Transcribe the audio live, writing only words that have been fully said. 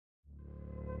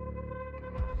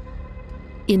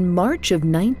In March of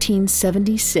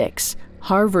 1976,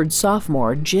 Harvard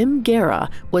sophomore Jim Guerra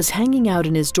was hanging out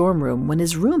in his dorm room when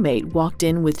his roommate walked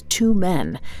in with two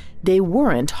men. They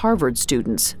weren't Harvard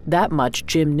students, that much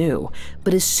Jim knew,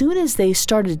 but as soon as they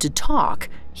started to talk,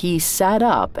 he sat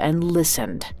up and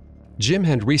listened. Jim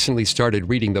had recently started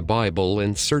reading the Bible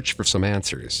in search for some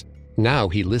answers. Now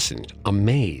he listened,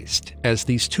 amazed, as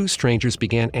these two strangers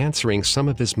began answering some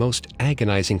of his most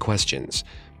agonizing questions.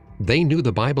 They knew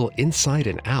the Bible inside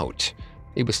and out.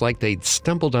 It was like they'd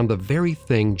stumbled on the very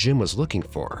thing Jim was looking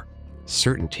for: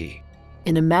 certainty.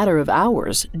 In a matter of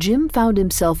hours, Jim found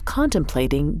himself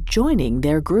contemplating joining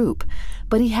their group,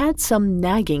 but he had some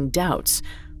nagging doubts.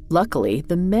 Luckily,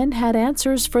 the men had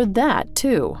answers for that,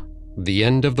 too. The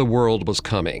end of the world was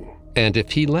coming, and if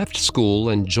he left school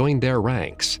and joined their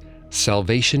ranks,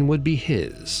 salvation would be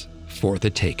his for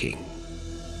the taking.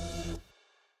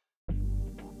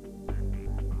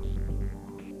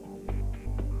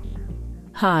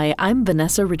 Hi, I'm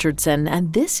Vanessa Richardson,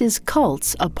 and this is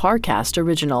Cults, a Parcast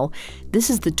original. This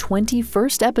is the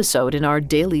 21st episode in our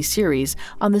daily series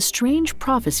on the strange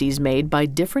prophecies made by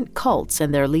different cults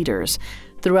and their leaders.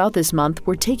 Throughout this month,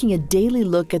 we're taking a daily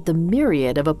look at the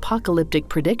myriad of apocalyptic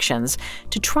predictions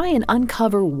to try and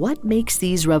uncover what makes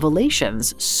these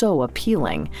revelations so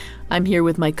appealing. I'm here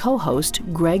with my co-host,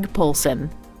 Greg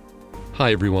Polson.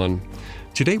 Hi, everyone.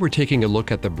 Today we're taking a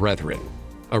look at the Brethren,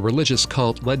 a religious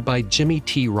cult led by Jimmie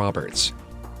T. Roberts.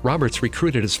 Roberts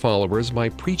recruited his followers by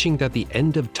preaching that the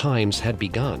end of times had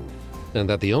begun, and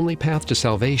that the only path to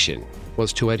salvation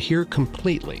was to adhere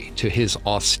completely to his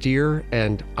austere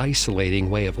and isolating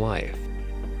way of life.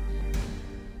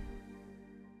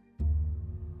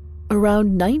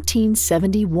 Around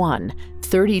 1971,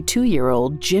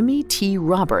 32-year-old Jimmie T.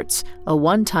 Roberts, a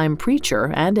one-time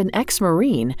preacher and an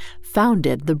ex-Marine,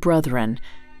 founded the Brethren.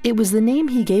 It was the name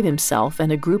he gave himself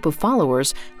and a group of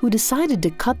followers who decided to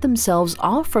cut themselves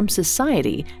off from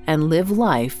society and live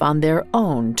life on their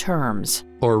own terms.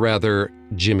 Or rather,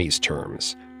 Jimmie's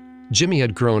terms. Jimmie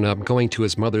had grown up going to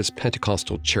his mother's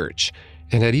Pentecostal church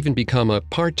and had even become a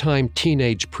part-time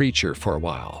teenage preacher for a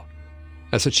while.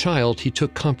 As a child, he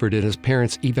took comfort in his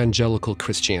parents' evangelical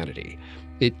Christianity.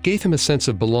 It gave him a sense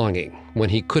of belonging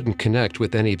when he couldn't connect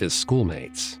with any of his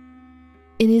schoolmates.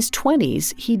 In his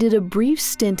 20s, he did a brief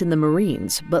stint in the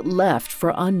Marines, but left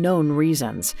for unknown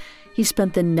reasons. He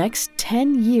spent the next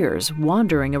 10 years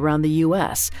wandering around the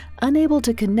U.S., unable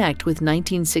to connect with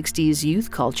 1960s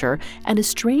youth culture, and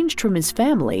estranged from his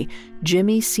family.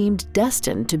 Jimmie seemed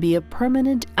destined to be a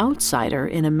permanent outsider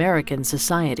in American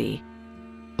society.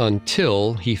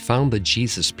 Until he found the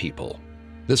Jesus People.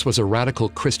 This was a radical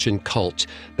Christian cult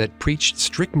that preached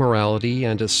strict morality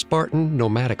and a Spartan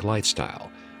nomadic lifestyle.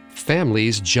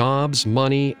 Families, jobs,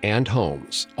 money, and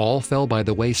homes all fell by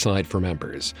the wayside for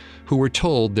members, who were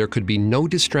told there could be no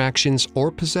distractions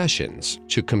or possessions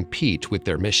to compete with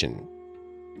their mission.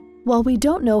 While we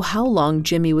don't know how long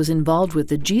Jimmie was involved with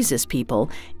the Jesus People,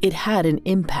 it had an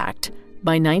impact.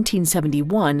 By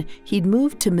 1971, he'd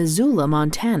moved to Missoula,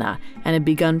 Montana, and had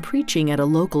begun preaching at a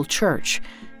local church.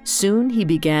 Soon he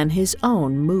began his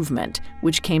own movement,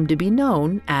 which came to be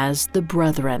known as the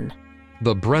Brethren.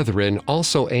 The Brethren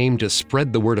also aimed to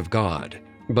spread the word of God,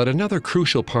 but another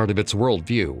crucial part of its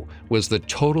worldview was the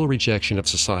total rejection of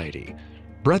society.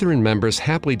 Brethren members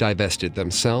happily divested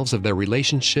themselves of their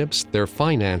relationships, their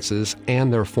finances,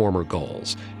 and their former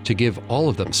goals to give all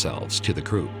of themselves to the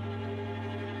group.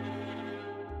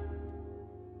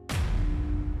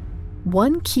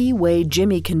 One key way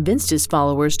Jimmie convinced his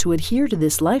followers to adhere to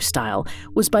this lifestyle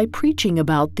was by preaching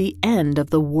about the end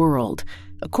of the world.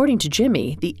 According to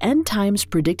Jimmie, the end times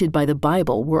predicted by the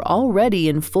Bible were already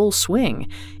in full swing.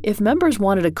 If members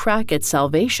wanted a crack at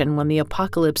salvation when the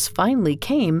apocalypse finally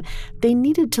came, they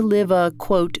needed to live a,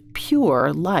 quote,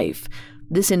 pure life.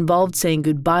 This involved saying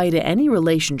goodbye to any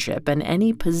relationship and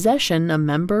any possession a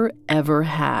member ever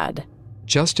had.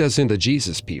 Just as in the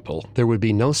Jesus People, there would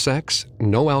be no sex,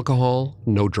 no alcohol,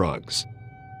 no drugs.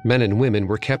 Men and women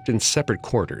were kept in separate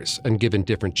quarters and given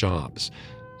different jobs.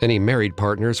 Any married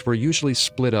partners were usually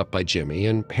split up by Jimmie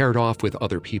and paired off with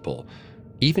other people.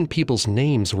 Even people's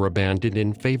names were abandoned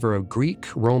in favor of Greek,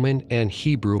 Roman, and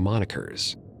Hebrew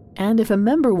monikers. And if a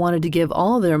member wanted to give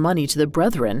all their money to the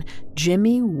Brethren,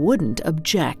 Jimmie wouldn't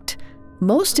object.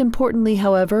 Most importantly,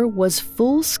 however, was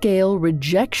full-scale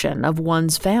rejection of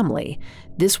one's family.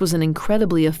 This was an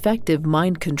incredibly effective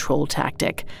mind control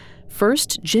tactic.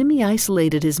 First, Jimmie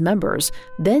isolated his members,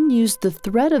 then used the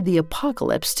threat of the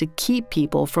apocalypse to keep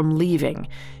people from leaving.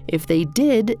 If they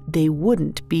did, they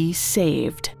wouldn't be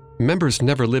saved. Members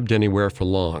never lived anywhere for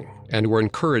long and were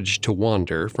encouraged to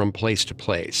wander from place to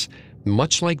place.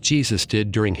 much like Jesus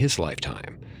did during his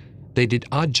lifetime. They did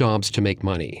odd jobs to make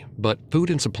money, but food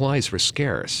and supplies were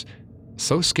scarce.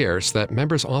 So scarce that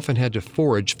members often had to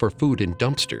forage for food in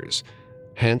dumpsters.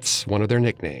 Hence one of their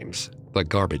nicknames, the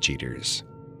garbage eaters.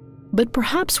 But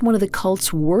perhaps one of the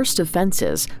cult's worst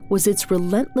offenses was its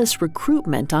relentless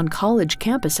recruitment on college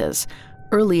campuses.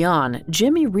 Early on,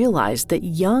 Jimmie realized that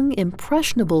young,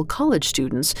 impressionable college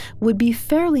students would be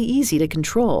fairly easy to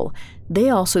control. They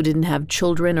also didn't have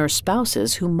children or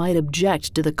spouses who might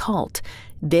object to the cult.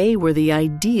 They were the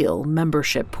ideal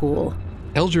membership pool.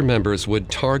 Elder members would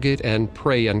target and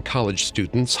prey on college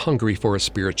students hungry for a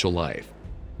spiritual life.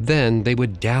 Then they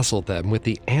would dazzle them with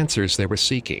the answers they were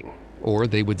seeking, or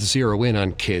they would zero in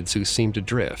on kids who seemed to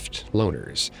drift,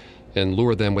 loners, and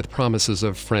lure them with promises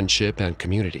of friendship and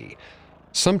community.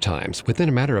 Sometimes, within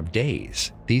a matter of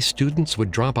days, these students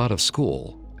would drop out of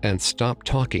school and stop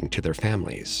talking to their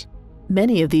families.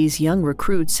 Many of these young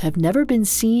recruits have never been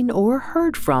seen or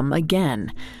heard from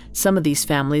again. Some of these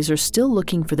families are still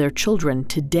looking for their children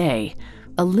today.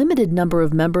 A limited number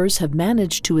of members have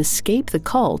managed to escape the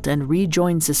cult and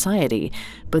rejoin society,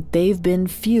 but they've been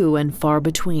few and far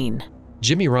between.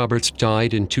 Jimmie Roberts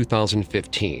died in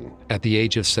 2015 at the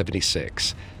age of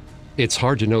 76. It's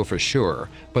hard to know for sure,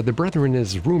 but the Brethren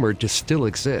is rumored to still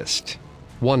exist.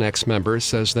 One ex-member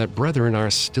says that Brethren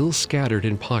are still scattered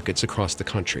in pockets across the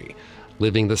country,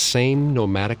 living the same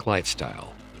nomadic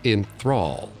lifestyle, in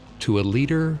thrall to a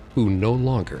leader who no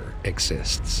longer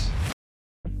exists.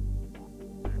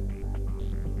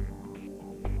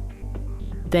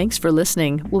 Thanks for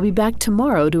listening. We'll be back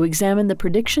tomorrow to examine the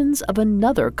predictions of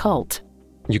another cult.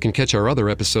 You can catch our other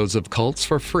episodes of Cults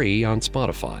for free on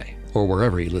Spotify or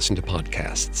wherever you listen to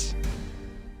podcasts.